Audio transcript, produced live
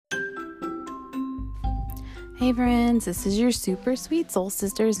Hey friends, this is your super sweet soul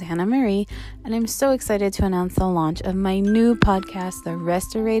sister, Xana Marie, and I'm so excited to announce the launch of my new podcast, The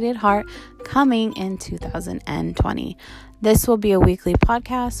Restorated Heart, coming in 2020. This will be a weekly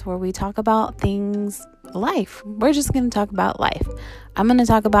podcast where we talk about life. We're just going to talk about life. I'm going to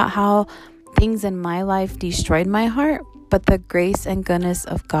talk about how things in my life destroyed my heart, but the grace and goodness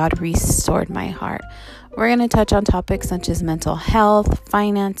of God restored my heart. We're going to touch on topics such as mental health,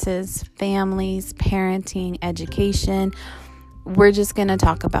 finances, families, parenting, education. We're just going to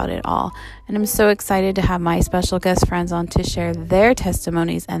talk about it all. And I'm so excited to have my special guest friends on to share their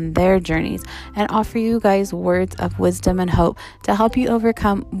testimonies and their journeys and offer you guys words of wisdom and hope to help you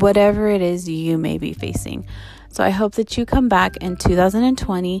overcome whatever it is you may be facing. So I hope that you come back in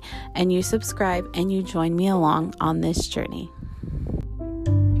 2020 and you subscribe and you join me along on this journey.